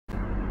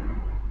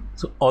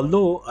So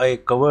although I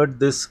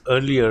covered this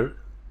earlier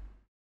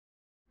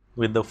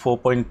with the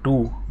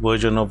 4.2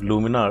 version of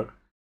Luminar,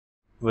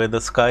 where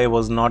the sky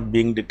was not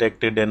being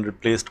detected and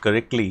replaced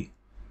correctly,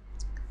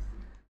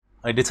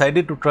 I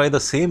decided to try the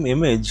same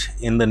image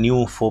in the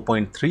new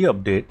 4.3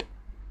 update.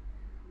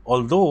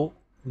 Although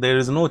there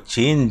is no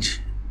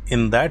change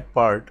in that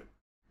part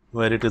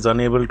where it is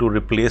unable to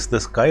replace the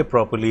sky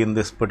properly in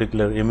this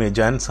particular image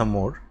and some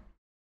more,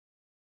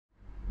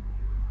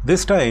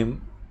 this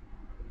time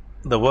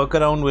the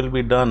workaround will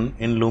be done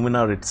in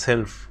Luminar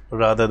itself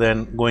rather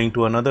than going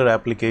to another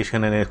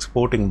application and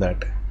exporting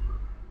that.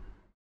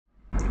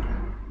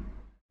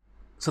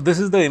 So this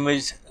is the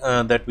image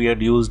that we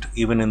had used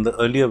even in the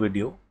earlier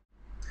video,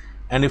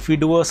 and if we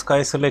do a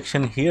sky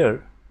selection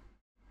here,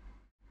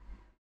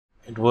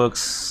 it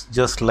works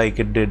just like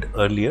it did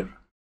earlier.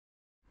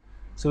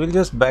 So we'll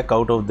just back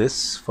out of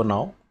this for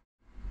now.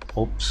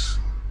 Oops,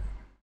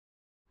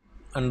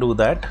 undo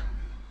that.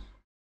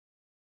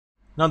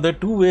 Now there are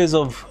two ways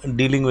of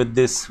dealing with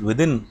this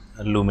within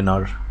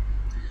Luminar.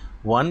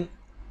 One,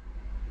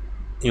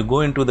 you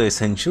go into the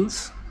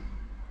essentials,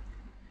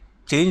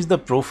 change the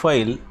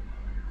profile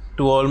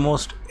to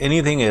almost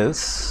anything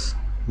else.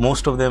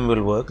 Most of them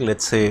will work.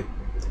 Let's say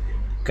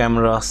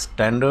camera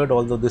standard,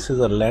 although this is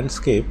a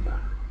landscape.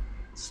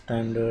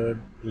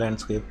 Standard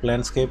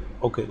landscape.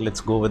 Okay,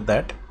 let's go with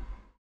that.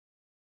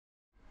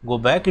 Go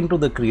back into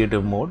the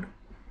creative mode,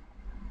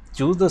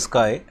 choose the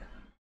sky,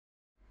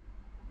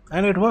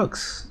 and it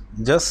works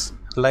just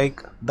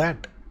like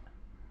that.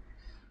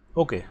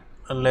 Okay,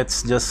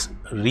 let's just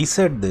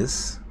reset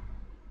this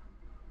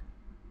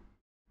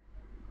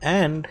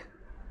and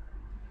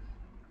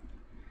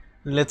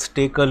let's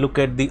take a look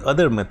at the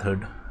other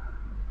method.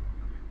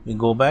 We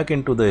go back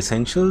into the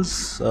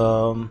essentials,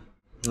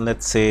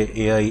 let's say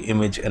AI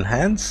image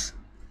enhance.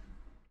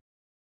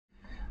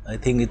 I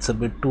think it's a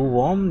bit too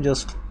warm.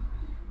 Just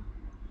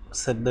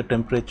set the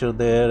temperature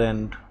there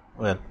and,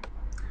 well,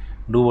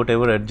 do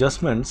whatever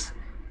adjustments,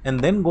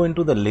 and then go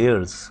into the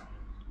layers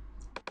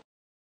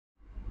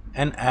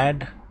and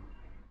add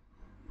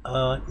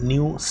a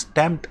new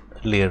stamped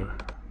layer.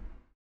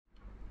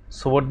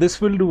 So what this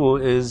will do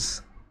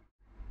is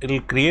it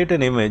will create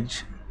an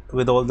image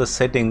with all the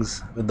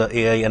settings, with the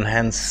AI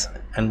enhance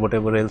and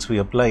whatever else we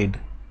applied,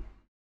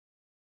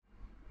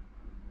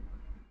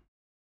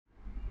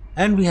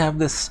 and we have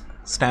this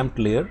stamped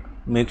layer.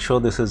 Make sure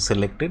this is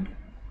selected,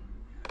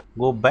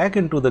 go back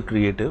into the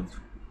creative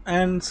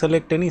and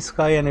select any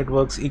sky, and it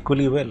works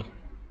equally well.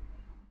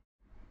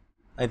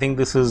 I think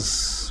this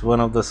is one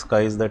of the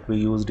skies that we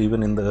used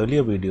even in the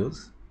earlier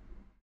videos,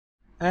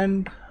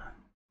 and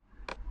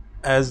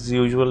as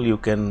usual you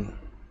can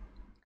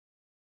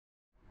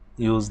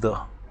use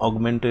the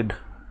augmented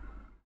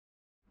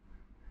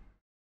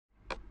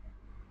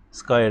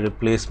sky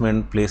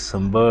replacement, place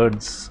some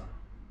birds,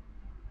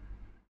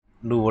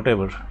 do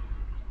whatever,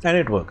 and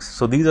it works.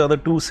 So these are the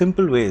two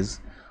simple ways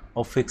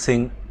of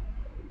fixing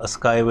a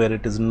sky where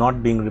it is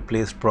not being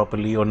replaced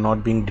properly or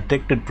not being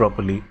detected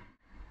properly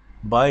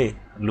by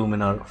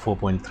Luminar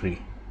 4.3.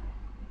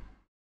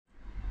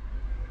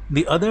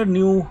 The other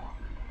new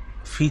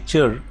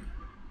feature,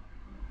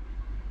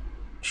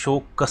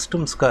 show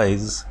custom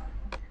skies.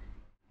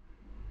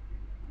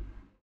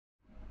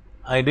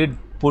 I did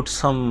put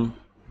some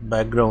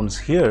backgrounds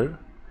here,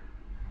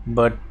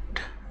 but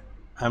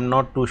I'm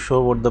not too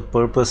sure what the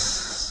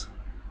purpose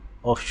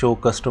of show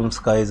custom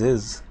skies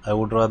is. I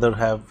would rather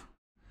have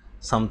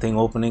something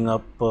opening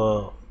up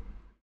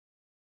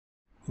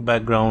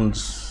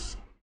backgrounds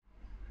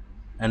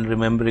and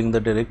remembering the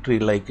directory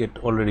like it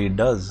already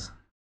does.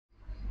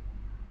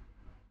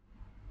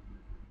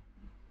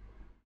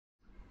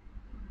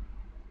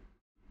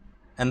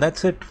 And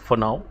that's it for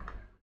now.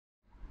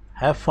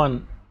 Have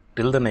fun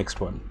till the next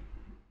one.